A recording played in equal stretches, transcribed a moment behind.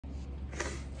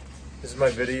This is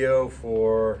my video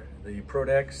for the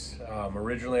Prodex.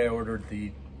 Originally I ordered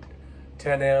the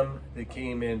 10M that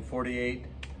came in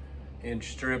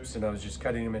 48-inch strips, and I was just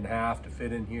cutting them in half to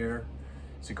fit in here.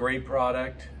 It's a great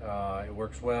product. It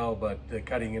works well, but the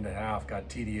cutting it in half got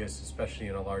tedious, especially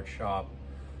in a large shop.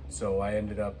 So I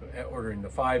ended up ordering the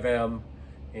 5M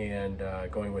and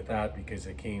going with that because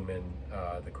it came in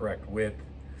the correct width.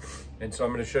 And so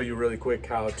I'm going to show you really quick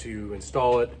how to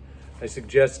install it. I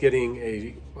suggest getting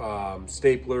a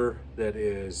stapler that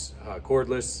is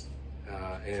cordless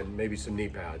and maybe some knee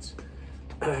pads.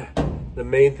 The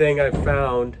main thing I've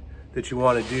found that you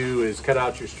want to do is cut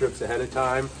out your strips ahead of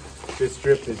time. This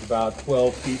strip is about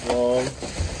 12 feet long.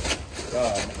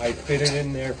 I fit it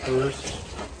in there first.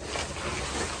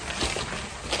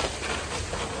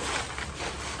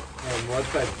 And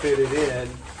once I fit it in,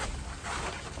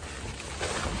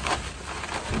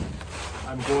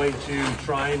 I'm going to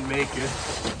try and make it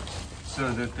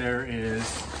so that there is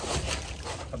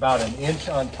about an inch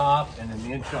on top and an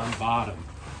inch on bottom.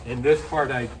 And this part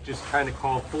I just kind of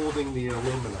call folding the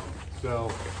aluminum.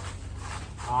 So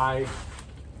I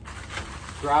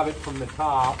grab it from the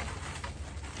top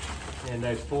and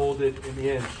I fold it an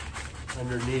inch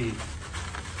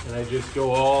underneath. And I just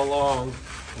go all along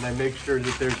and I make sure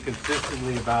that there's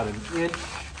consistently about an inch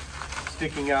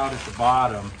sticking out at the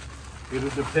bottom. It'll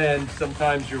depend.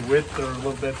 Sometimes your widths are a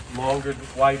little bit longer,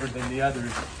 wider than the others.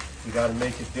 You got to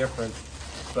make it different.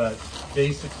 But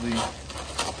basically,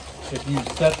 if you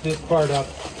set this part up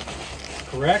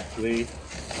correctly,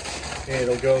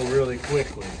 it'll go really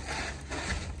quickly.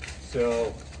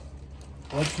 So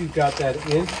once you've got that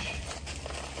inch,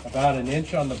 about an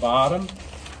inch on the bottom,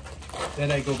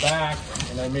 then I go back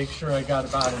and I make sure I got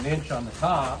about an inch on the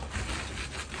top.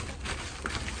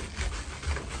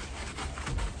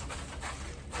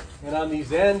 And on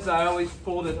these ends, I always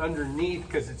fold it underneath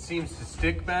because it seems to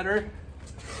stick better.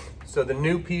 So the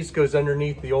new piece goes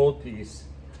underneath the old piece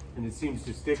and it seems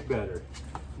to stick better.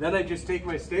 Then I just take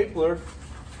my stapler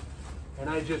and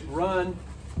I just run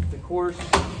the course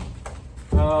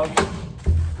of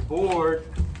the board,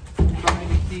 trying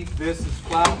to keep this as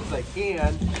flat as I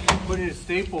can, putting a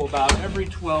staple about every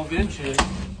 12 inches.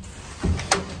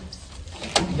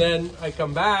 Then I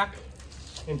come back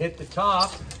and hit the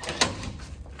top.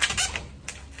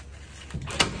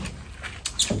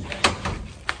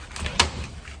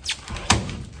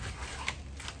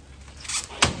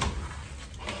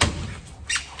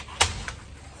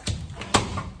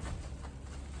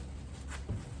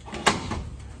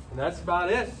 And that's about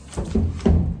it.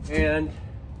 And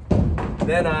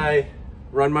then I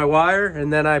run my wire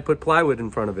and then I put plywood in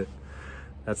front of it.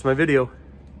 That's my video.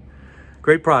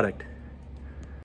 Great product.